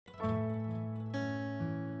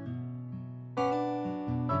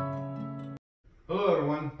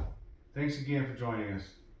thanks again for joining us.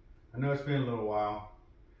 I know it's been a little while.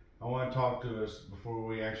 I want to talk to us before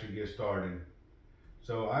we actually get started.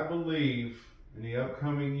 So I believe in the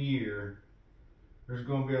upcoming year, there's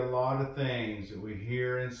going to be a lot of things that we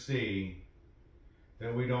hear and see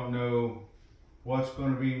that we don't know what's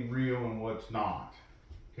going to be real and what's not.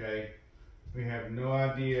 Okay? We have no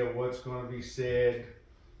idea what's going to be said,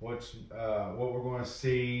 what we're going to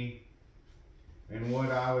see. And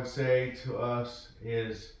what I would say to us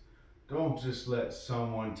is, don't just let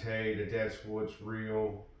someone tell you that that's what's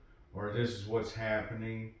real or this is what's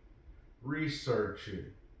happening. Research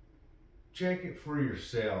it. Check it for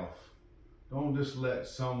yourself. Don't just let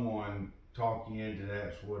someone talk you into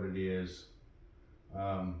that's what it is.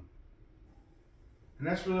 And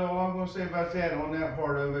that's really all I'm going to say about that on that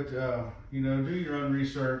part of it. Do your own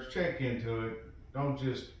research. Check into it. Don't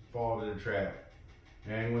just fall into the trap.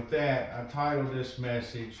 And with that, I titled this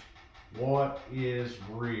message, What is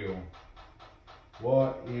Real?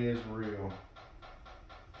 What is real?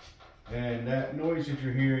 And that noise that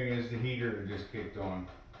you're hearing is the heater that just kicked on.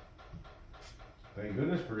 Thank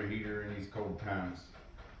goodness for a heater in these cold times.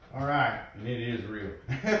 All right, and it is real.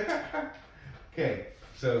 Okay,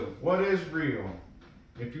 so what is real?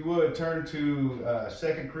 If you would, turn to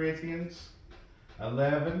 2 Corinthians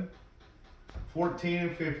 11, 14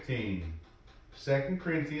 and 15. 2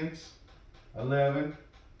 Corinthians 11,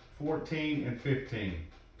 14 and 15.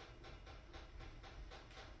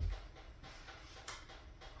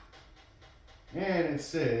 And it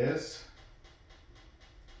says,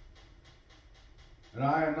 "And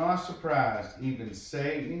I am not surprised, even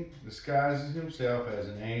Satan disguises himself as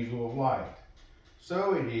an angel of light.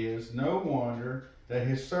 So it is no wonder that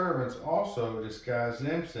his servants also disguise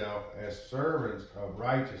themselves as servants of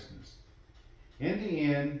righteousness. In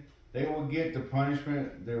the end, they will get the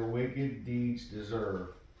punishment their wicked deeds deserve."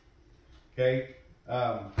 Okay?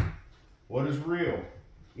 What is real?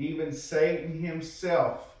 Even Satan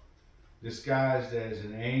himself disguised as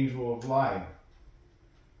an angel of light.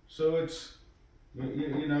 So it's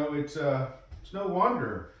no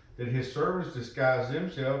wonder that his servants disguise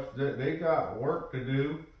themselves. They got work to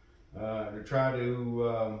do to try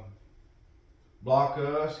to block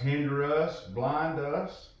us, hinder us, blind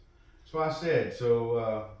us. That's what I said.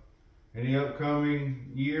 So in the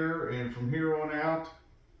upcoming year and from here on out,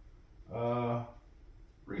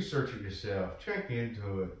 research it yourself. Check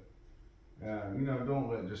into it. Don't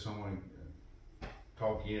let just someone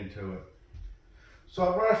talk you into it. So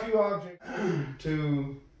I brought a few objects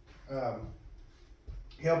to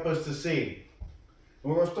help us to see.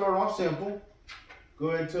 We're going to start off simple,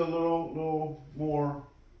 go into a little more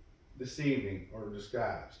deceiving or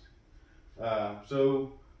disguised.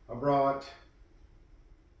 So I brought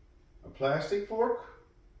a plastic fork,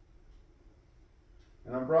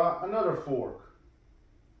 and I brought another fork.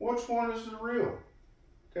 Which one is the real?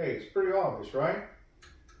 Okay, it's pretty obvious, right?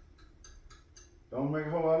 Don't make a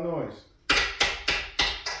whole lot of noise.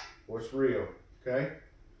 What's real? Okay?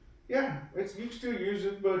 Yeah, you can still use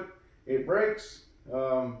it, but it breaks.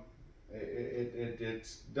 It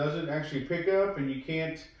doesn't actually pick up, and you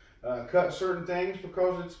can't cut certain things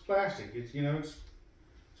because it's plastic. It's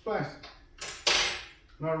plastic.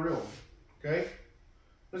 Not a real one. Okay?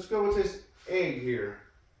 Let's go with this egg here.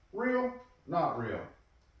 Real? Not real.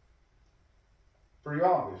 Pretty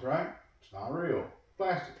obvious, right? It's not real.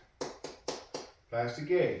 Plastic.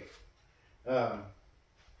 Plastic egg.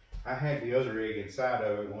 I had the other egg inside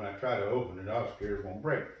of it. When I tried to open it, I was scared it was going to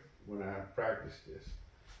break when I practiced this.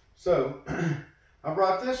 So, I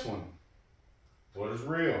brought this one. What is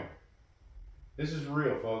real? This is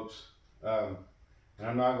real, folks. And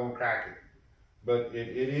I'm not going to crack it. But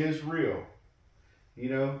it is real.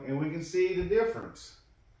 And we can see the difference.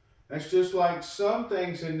 That's just like some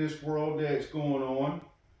things in this world that's going on,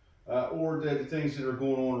 or the things that are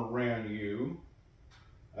going on around you.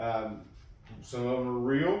 Some of them are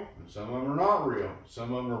real, and some of them are not real.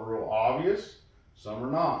 Some of them are real obvious, some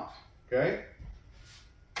are not. Okay?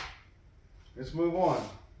 Let's move on.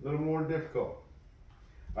 A little more difficult,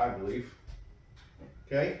 I believe.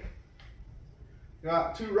 Okay?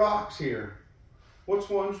 Got two rocks here. Which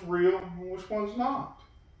one's real and which one's not?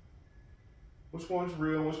 Which one's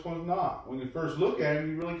real, which one's not? When you first look at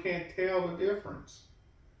them, you really can't tell the difference.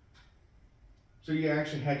 So you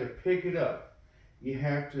actually had to pick it up. You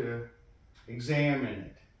have to examine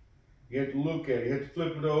it. You have to look at it. You have to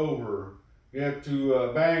flip it over. You have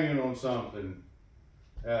to bang it on something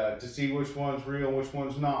to see which one's real and which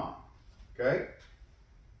one's not. Okay?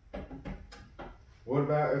 What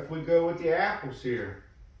about if we go with the apples here?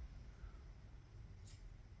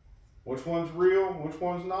 Which one's real, which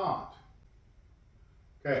one's not?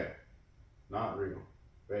 Okay, not real,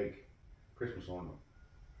 fake. Christmas ornament.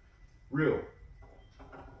 Real.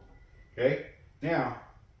 Okay? Now,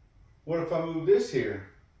 what if I move this here?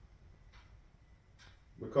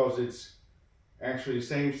 Because it's actually the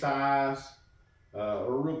same size,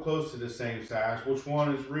 or real close to the same size. Which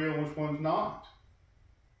one is real, which one's not?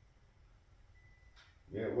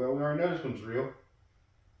 Yeah, well, we already know this one's real.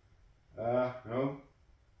 No.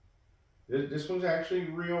 This one's actually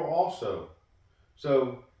real also.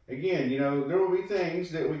 So, again, you know, there will be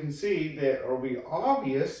things that we can see that will be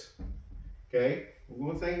obvious. Okay? We're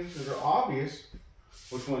going to things that are obvious.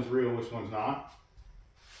 Which one's real, which one's not.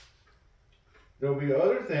 There'll be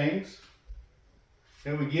other things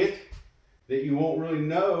that we get that you won't really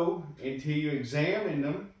know until you examine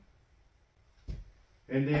them.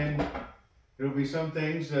 And then there'll be some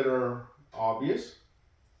things that are obvious.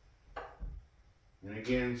 And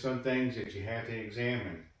again, some things that you have to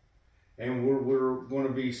examine. And we're going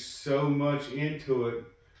to be so much into it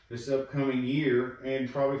this upcoming year,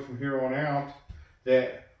 and probably from here on out,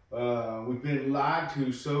 that we've been lied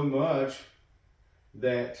to so much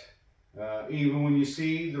that even when you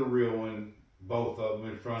see the real one, both of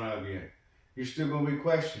them in front of you, you're still going to be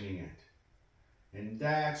questioning it. And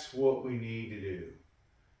that's what we need to do.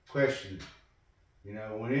 Question it. You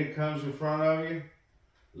know, when it comes in front of you,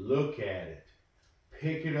 look at it.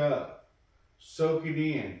 Pick it up. Soak it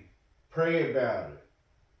in. Pray about it.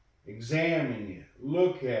 Examine it.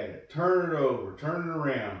 Look at it. Turn it over. Turn it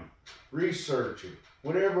around. Research it.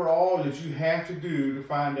 Whatever all that you have to do to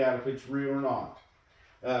find out if it's real or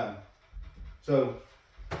not. So,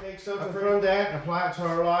 take something from that and apply it to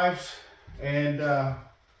our lives. And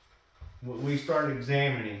we start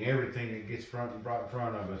examining everything that gets brought in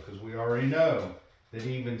front of us, because we already know that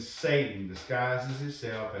even Satan disguises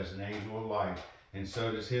himself as an angel of light, and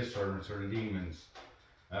so does his servants, or the demons.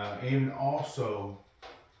 And also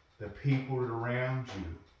the people that are around you.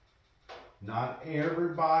 Not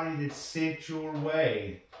everybody that's sent your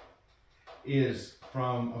way is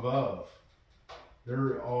from above.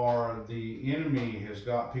 The enemy has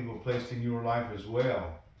got people placed in your life as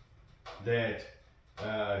well that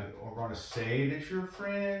are going to say that you're a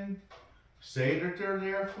friend, say that they're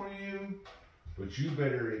there for you, but you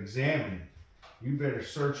better examine it. You better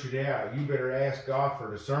search it out. You better ask God for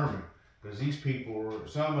discernment, because these people,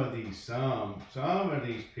 some of these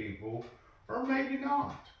people, or maybe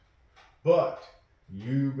not. But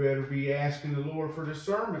you better be asking the Lord for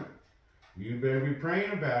discernment. You better be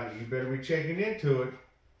praying about it. You better be checking into it.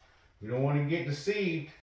 You don't want to get deceived.